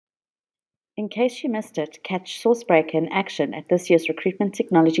In case you missed it, catch Sourcebreaker in action at this year's Recruitment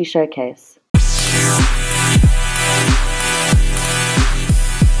Technology Showcase.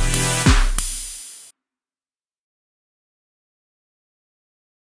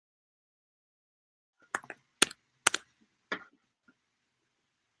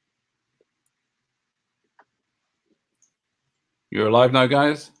 You're live now,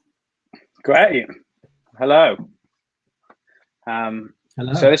 guys. Great. Hello.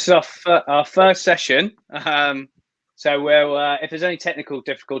 Hello. So this is our first session. So we'll, if there's any technical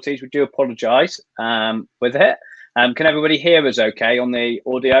difficulties, we do apologise with it. Can everybody hear us okay on the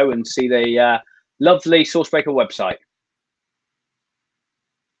audio and see the lovely Sourcebreaker website?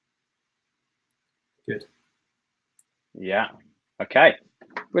 Good. Yeah. Okay.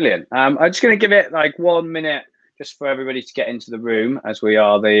 Brilliant. I'm just going to give it like 1 minute just for everybody to get into the room, as we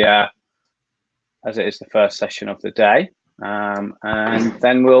are as it is the first session of the day, and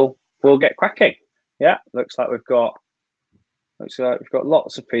then we'll get cracking. Yeah, looks like we've got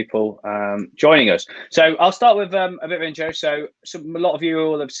lots of people joining us. So I'll start with a bit of intro. So a lot of you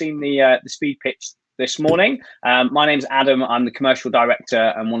will have seen the speed pitch this morning. My name's Adam. I'm the commercial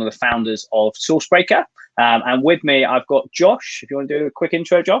director and one of the founders of Sourcebreaker. And with me, I've got Josh. If you want to do a quick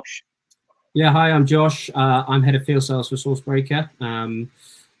intro, Josh. Yeah, hi, I'm Josh. I'm head of field sales for Sourcebreaker.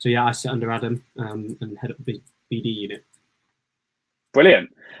 So yeah, I sit under Adam and head up the BD unit. Brilliant.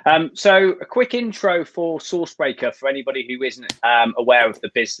 So a quick intro for Sourcebreaker for anybody who isn't aware of the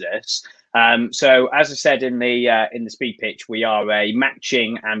business. So as I said in the speed pitch, we are a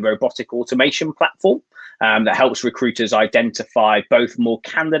matching and robotic automation platform that helps recruiters identify both more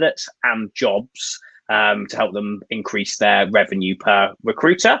candidates and jobs to help them increase their revenue per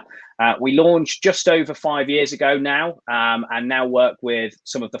recruiter. We launched just over 5 years ago now, and now work with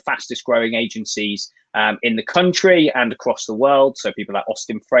some of the fastest growing agencies in the country and across the world. So people like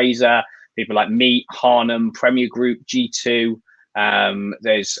Austin Fraser, people like Meet, Harnham, Premier Group, G2.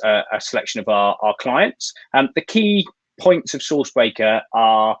 There's a selection of our clients. The key points of Sourcebreaker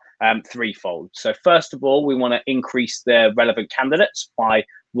are threefold. So first of all, we want to increase the relevant candidates by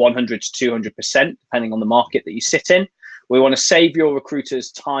 100 to 200%, depending on the market that you sit in. We want to save your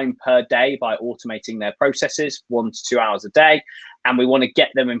recruiters time per day by automating their processes 1 to 2 hours a day. And we want to get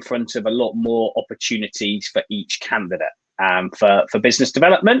them in front of a lot more opportunities for each candidate for business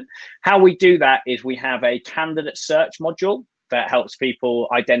development. How we do that is we have a candidate search module that helps people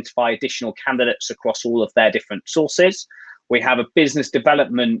identify additional candidates across all of their different sources. We have a business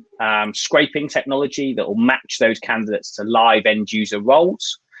development scraping technology that will match those candidates to live end user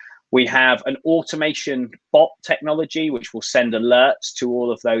roles. We have an automation bot technology, which will send alerts to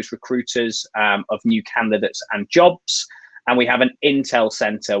all of those recruiters of new candidates and jobs. And we have an intel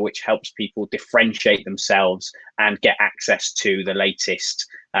center, which helps people differentiate themselves and get access to the latest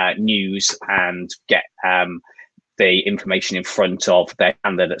news and get the information in front of their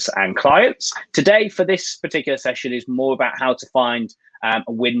candidates and clients. Today, for this particular session, is more about how to find and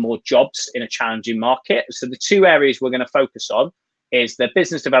win more jobs in a challenging market. So the two areas we're going to focus on is the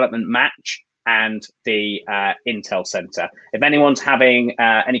business development match and the intel center. If anyone's having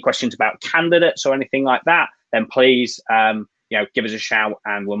any questions about candidates or anything like that, then please give us a shout,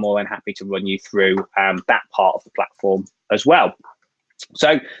 and we're more than happy to run you through that part of the platform as well.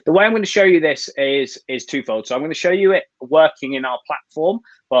 So the way I'm going to show you this is twofold. So I'm going to show you it working in our platform,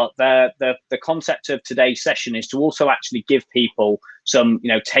 but the concept of today's session is to also actually give people some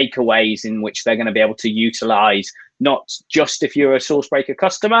takeaways in which they're going to be able to utilize, not just if you're a Sourcebreaker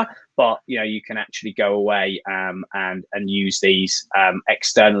customer, but you can actually go away and use these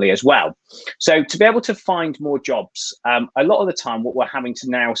externally as well. So to be able to find more jobs, a lot of the time what we're having to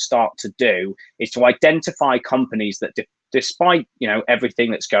now start to do is to identify companies that despite everything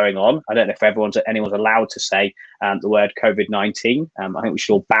that's going on, I don't know if anyone's allowed to say the word COVID-19. I think we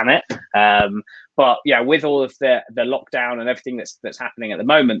should all ban it. But yeah, with all of the lockdown and everything that's happening at the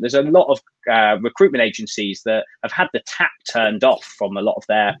moment, there's a lot of recruitment agencies that have had the tap turned off from a lot of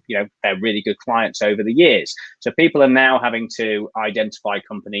their their really good clients over the years. So people are now having to identify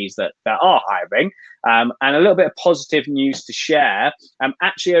companies that are hiring. And a little bit of positive news to share.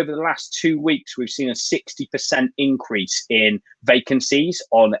 Actually, over the last 2 weeks, we've seen a 60% increase in vacancies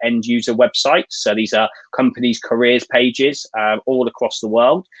on end user websites. So these are companies' careers pages all across the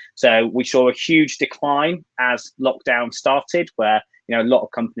world. So we saw a huge decline as lockdown started, where a lot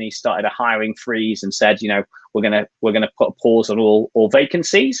of companies started a hiring freeze and said, we're gonna put a pause on all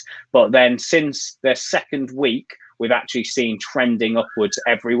vacancies. But then since their second week, we've actually seen trending upwards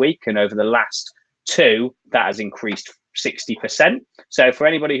every week, and over the last 2, that has increased 60%. So for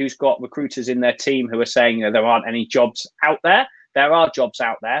anybody who's got recruiters in their team who are saying there aren't any jobs out there, there are jobs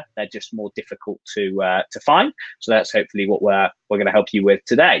out there. They're just more difficult to find. So that's hopefully what we're going to help you with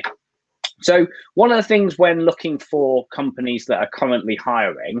today. So one of the things when looking for companies that are currently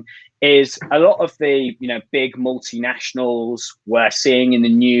hiring is a lot of the big multinationals. We're seeing in the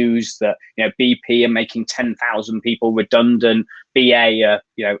news that BP are making 10,000 people redundant. BA are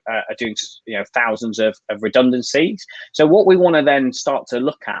doing thousands of redundancies. So what we want to then start to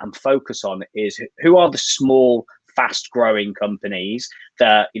look at and focus on is who are the small, fast-growing companies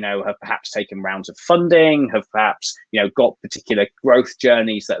that have perhaps taken rounds of funding, have perhaps got particular growth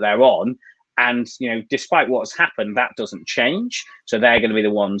journeys that they're on. And despite what's happened, that doesn't change. So they're going to be the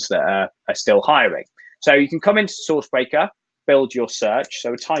ones that are still hiring. So you can come into Sourcebreaker, build your search.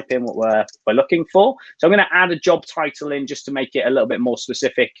 So type in what we're looking for. So I'm going to add a job title in just to make it a little bit more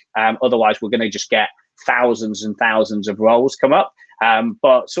specific. Otherwise, we're going to just get thousands and thousands of roles come up.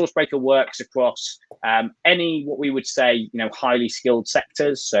 But Sourcebreaker works across any what we would say highly skilled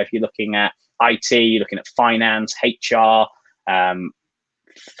sectors. So if you're looking at IT, you're looking at finance, HR,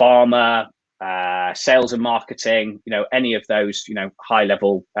 pharma, sales and marketing, any of those, high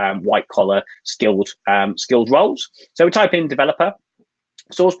level, white collar skilled roles. So we type in developer.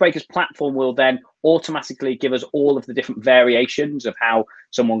 Sourcebreaker's platform will then automatically give us all of the different variations of how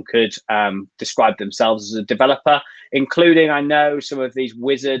someone could describe themselves as a developer, including, I know, some of these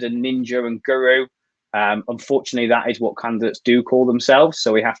wizard and ninja and guru. Unfortunately, that is what candidates do call themselves.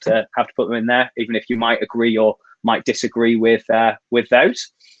 So we have to put them in there, even if you might agree or might disagree with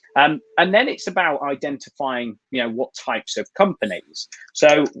those. And then it's about identifying, what types of companies.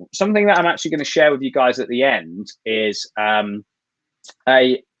 So something that I'm actually going to share with you guys at the end is an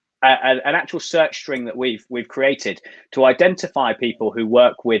actual search string that we've created to identify people who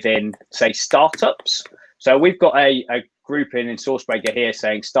work within, say, startups. So we've got a group in Sourcebreaker here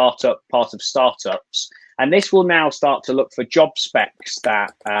saying startup, part of startups, and this will now start to look for job specs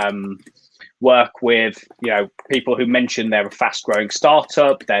that work with people who mention they're a fast-growing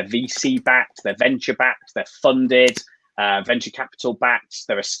startup, they're VC backed, they're venture backed, they're funded, venture capital backed,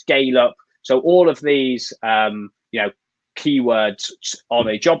 they're a scale up. So all of these keywords on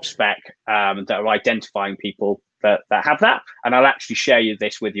a job spec that are identifying people that have that. And I'll actually share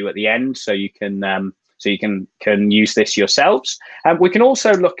this with you at the end, so you can use this yourselves. We can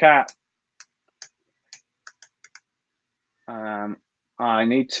also look at. I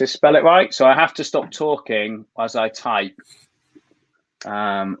need to spell it right, so I have to stop talking as I type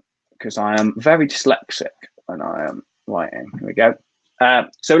because I am very dyslexic when I am writing. Here we go.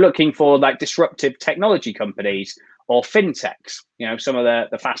 So looking for like disruptive technology companies or fintechs, some of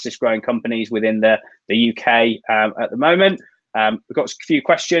the fastest growing companies within the UK at the moment. We've got a few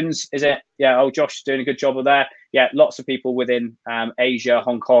questions. Is it? Yeah. Oh, Josh is doing a good job of that. Yeah. Lots of people within Asia,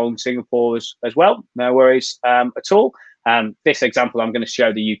 Hong Kong, Singapore as well. No worries at all. This example, I'm going to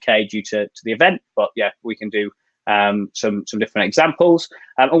show the UK due to the event, but yeah, we can do some different examples.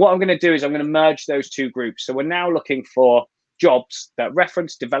 And what I'm going to do is I'm going to merge those two groups. So we're now looking for jobs that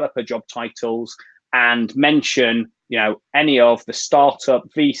reference developer job titles and mention, any of the startup,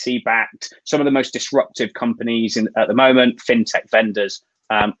 VC backed, some of the most disruptive companies at the moment, fintech vendors,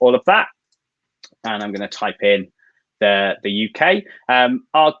 all of that. And I'm going to type in the UK.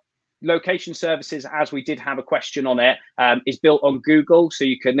 Our location services, as we did have a question on it, is built on Google. So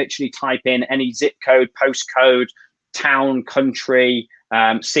you can literally type in any zip code, postcode, town, country,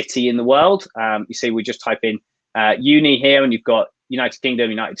 city in the world. You see, we just type in uni here, and you've got United Kingdom,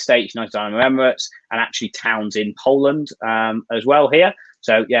 United States, United Arab Emirates, and actually towns in Poland as well here.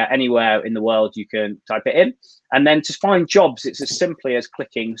 So yeah, anywhere in the world you can type it in. And then to find jobs, it's as simply as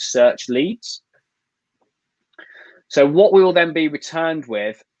clicking search leads. So what we will then be returned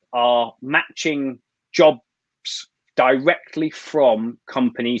with are matching jobs directly from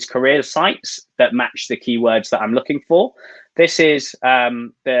companies' career sites that match the keywords that I'm looking for. This is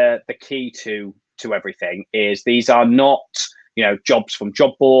the key to everything. Is these are not jobs from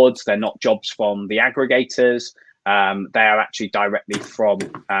job boards. They're not jobs from the aggregators. They are actually directly from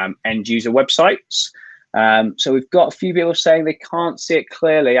end user websites. So we've got a few people saying they can't see it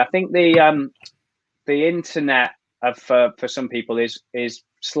clearly. I think the internet for some people is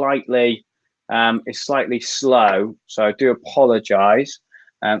slightly slow, so I do apologize.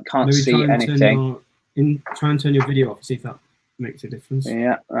 Can't Maybe see anything. Try and turn your video off, see if that makes a difference.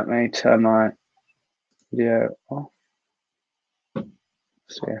 Yeah, let me turn my video off,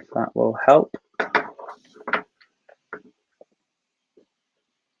 see if that will help.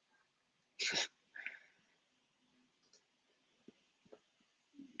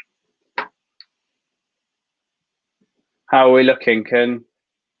 How are we looking? Can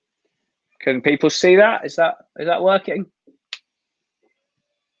people see that? Is that working?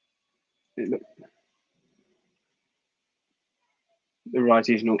 The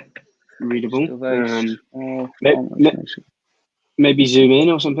writing is not readable. Oh, Maybe zoom in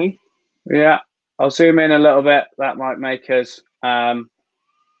or something. Yeah, I'll zoom in a little bit. That might make us a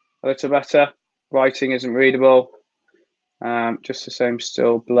little better. Writing isn't readable. Just the same,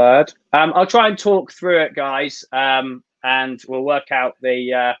 still blurred. I'll try and talk through it, guys, and we'll work out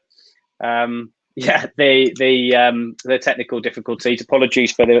the the technical difficulties.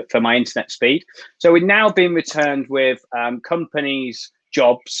 Apologies for my internet speed. So we've now been returned with companies'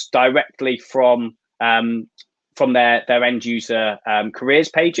 jobs directly from their end user careers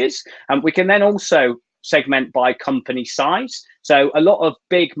pages, and we can then also segment by company size. So a lot of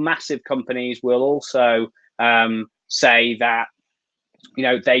big, massive companies will also say that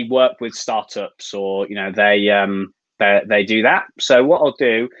they work with startups, or they do that. So what I'll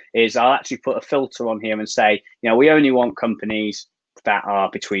do is I'll actually put a filter on here and say, we only want companies that are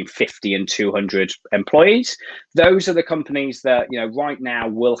between 50 and 200 employees. Those are the companies that right now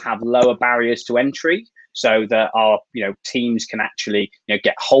will have lower barriers to entry, so that our teams can actually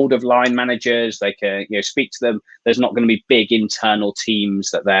get hold of line managers. They can speak to them. There's not going to be big internal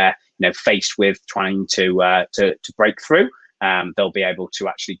teams that they're faced with trying to break through. They'll be able to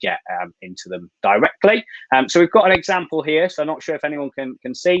actually get into them directly. So we've got an example here. So I'm not sure if anyone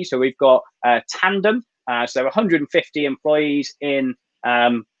can see. So we've got Tandem. So 150 employees in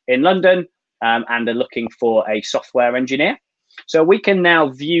London, and they're looking for a software engineer. So we can now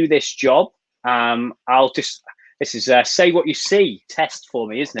view this job. This is say what you see test for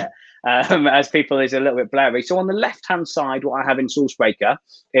me, isn't it? As people is a little bit blurry. So on the left-hand side, what I have in Sourcebreaker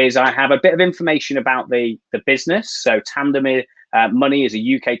is I have a bit of information about the business. So Tandem Money is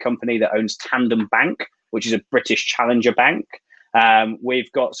a UK company that owns Tandem Bank, which is a British challenger bank.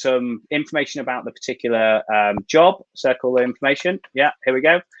 We've got some information about the particular job. Circle the information. Yeah, here we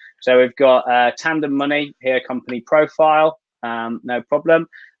go. So we've got Tandem Money here, company profile. No problem.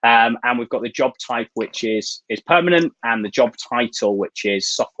 And we've got the job type, which is permanent, and the job title, which is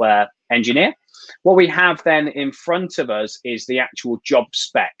software engineer. What we have then in front of us is the actual job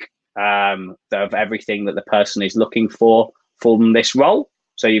spec of everything that the person is looking for from this role.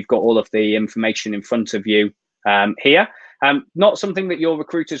 So you've got all of the information in front of you here. Not something that your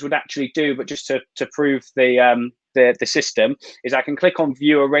recruiters would actually do, but just to prove the system is I can click on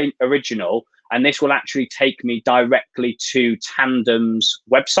View Original, and this will actually take me directly to Tandem's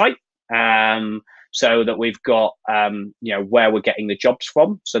website, so that we've got where we're getting the jobs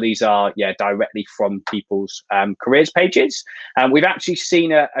from. So these are directly from people's careers pages. We've actually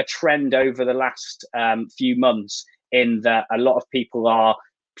seen a trend over the last few months in that a lot of people are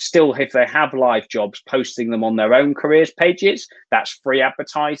still, if they have live jobs, posting them on their own careers pages. That's free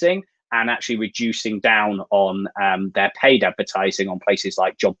advertising, and actually reducing down on their paid advertising on places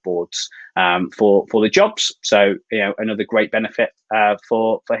like job boards for the jobs. So another great benefit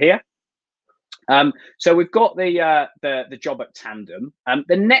for here. So we've got the job at Tandem.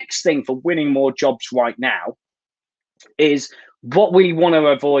 The next thing for winning more jobs right now is what we want to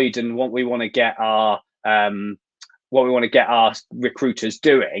avoid, and what we want to get our recruiters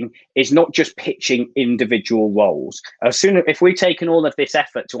doing is not just pitching individual roles. If we've taken all of this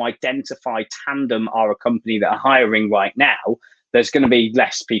effort to identify Tandem are a company that are hiring right now, there's going to be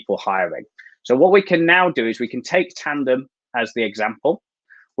less people hiring. So what we can now do is we can take Tandem as the example.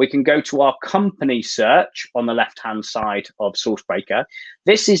 We can go to our company search on the left-hand side of Sourcebreaker.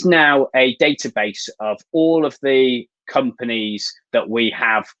 This is now a database of all of the companies that we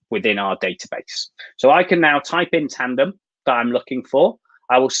have within our database. So I can now type in Tandem that I'm looking for.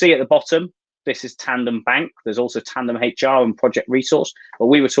 I will see at the bottom, this is Tandem Bank. There's also Tandem HR and Project Resource, but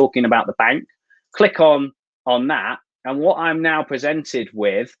we were talking about the bank. Click on that, and what I'm now presented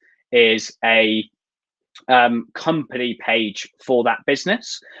with is a company page for that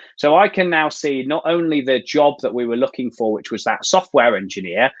business. So I can now see not only the job that we were looking for, which was that software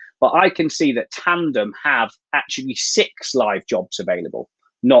engineer, but I can see that Tandem have actually 6 live jobs available,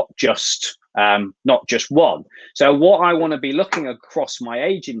 not just one. So what I want to be looking across my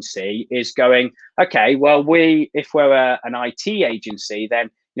agency is going, okay, well, if we're an IT agency, then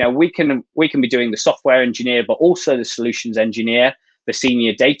we can be doing the software engineer, but also the solutions engineer, the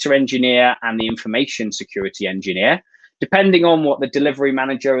senior data engineer, and the information security engineer. Depending on what the delivery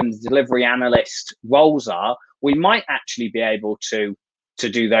manager and the delivery analyst roles are, we might actually be able to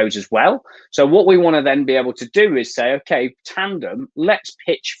do those as well. So what we want to then be able to do is say, okay, Tandem, let's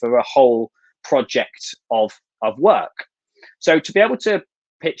pitch for a whole project of work. So to be able to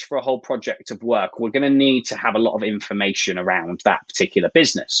pitch for a whole project of work, we're going to need to have a lot of information around that particular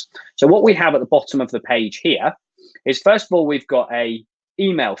business. So what we have at the bottom of the page here is, first of all, we've got a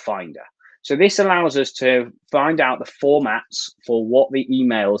email finder. So this allows us to find out the formats for what the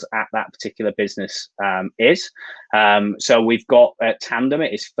emails at that particular business is. So we've got at Tandem,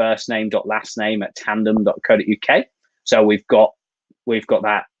 it is firstname.lastname@tandem.co.uk. So we've got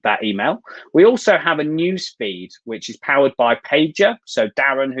that email. We also have a news feed, which is powered by Pager. So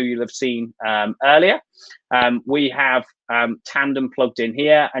Darren, who you'll have seen earlier, we have Tandem plugged in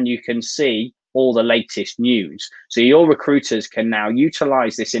here, and you can see all the latest news. So your recruiters can now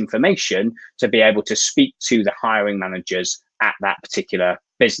utilize this information to be able to speak to the hiring managers at that particular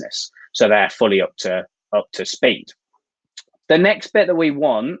business. So they're fully up to speed. The next bit that we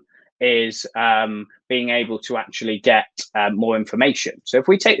want is being able to actually get more information. So if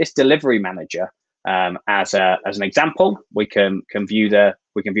we take this delivery manager as an example, we can view the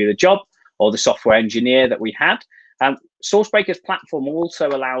job or the software engineer that we had. Sourcebreaker's platform also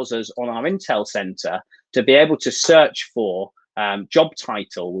allows us on our Intel Center to be able to search for job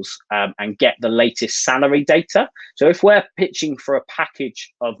titles and get the latest salary data. So if we're pitching for a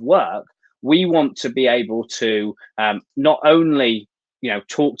package of work, we want to be able to not only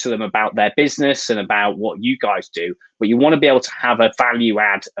talk to them about their business and about what you guys do, but you want to be able to have a value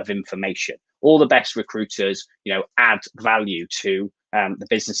add of information. All the best recruiters, add value to the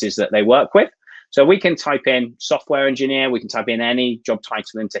businesses that they work with. So we can type in software engineer, we can type in any job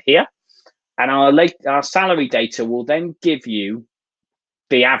title into here, and our salary data will then give you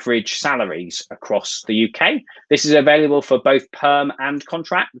the average salaries across the UK. This is available for both perm and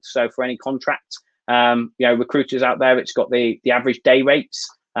contract. So for any contract recruiters out there, it's got the average day rates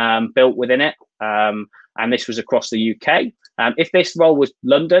built within it, and this was across the UK. If this role was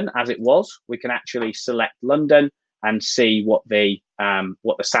London, as it was, we can actually select London and see what the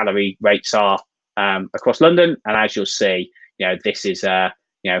salary rates are across London. And as you'll see, this is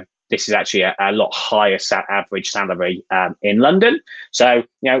actually a lot higher average salary in London. So,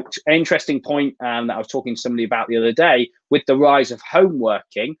 an interesting point that I was talking to somebody about the other day, with the rise of home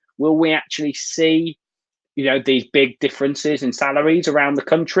working, will we actually see, these big differences in salaries around the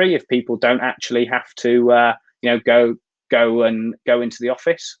country if people don't actually have to, go into the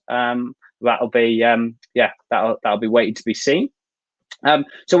office? That'll be, that'll be waiting to be seen.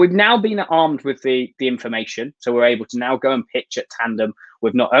 So we've now been armed with the information, so we're able to now go and pitch at Tandem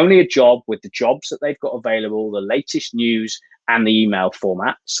with not only a job, with the jobs that they've got available, the latest news and the email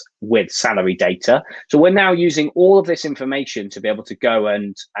formats with salary data. So we're now using all of this information to be able to go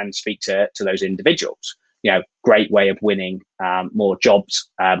and speak to those individuals. Great way of winning more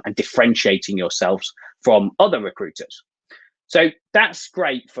jobs and differentiating yourselves from other recruiters. So that's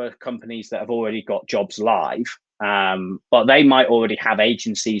great for companies that have already got jobs live. But they might already have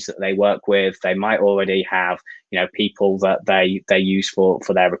agencies that they work with. They might already have, people that they use for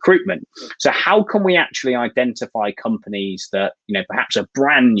their recruitment. So how can we actually identify companies that, perhaps are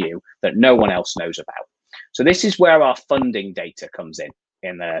brand new that no one else knows about? So this is where our funding data comes in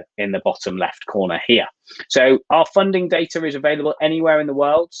the bottom left corner here. So our funding data is available anywhere in the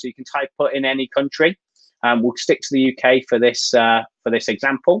world. So you can put in any country. We'll stick to the UK for this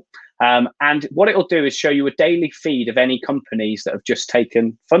example. And what it'll do is show you a daily feed of any companies that have just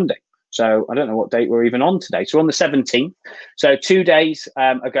taken funding. So I don't know what date we're even on today. So we're on the 17th. So 2 days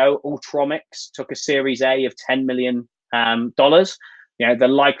ago, Ultramics took a Series A of $10 million. The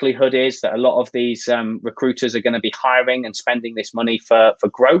likelihood is that a lot of these recruiters are going to be hiring and spending this money for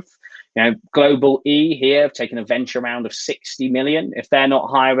growth. Global E here have taken a venture round of 60 million. If they're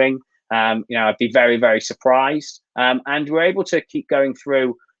not hiring, I'd be very, very surprised. And we're able to keep going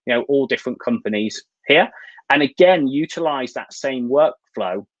through all different companies here, and again utilize that same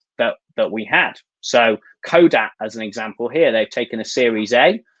workflow that we had. So Kodak, as an example here, they've taken a Series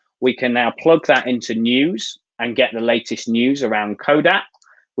A. We can now plug that into news and get the latest news around Kodak.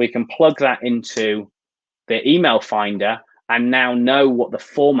 We can plug that into the email finder and now know what the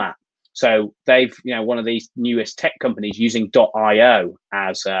format. So they've, one of these newest tech companies using .io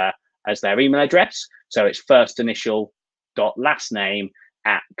as their email address. So it's first initial last name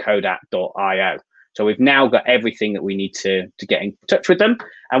 @kodak.io. So we've now got everything that we need to get in touch with them.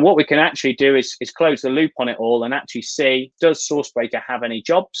 And what we can actually do is close the loop on it all and actually see, does Sourcebreaker have any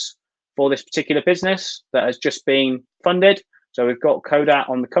jobs for this particular business that has just been funded? So we've got Kodak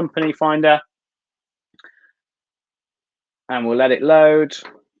on the company finder, and we'll let it load.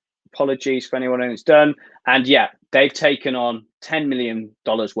 Apologies for anyone who's done. And yeah, they've taken on $10 million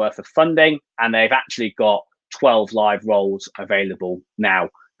worth of funding, and they've actually got 12 live roles available now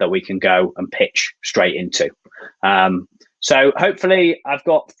that we can go and pitch straight into. So hopefully I've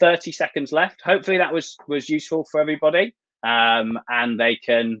got 30 seconds left. Hopefully that was useful for everybody. and they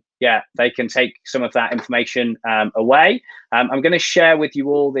can take some of that information away. I'm going to share with you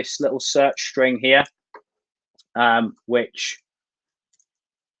all this little search string here, which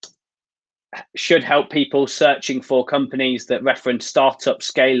should help people searching for companies that reference startups,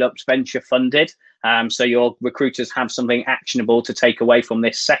 scale-ups, venture funded. So your recruiters have something actionable to take away from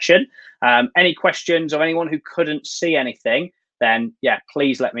this session. Any questions or anyone who couldn't see anything, then yeah,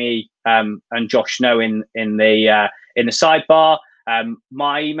 please let me and Josh know in the sidebar.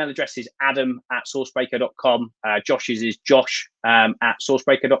 My email address is adam@sourcebreaker.com. Josh's is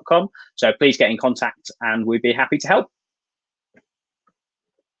josh@sourcebreaker.com. So please get in contact and we'd be happy to help.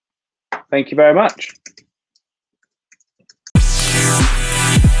 Thank you very much.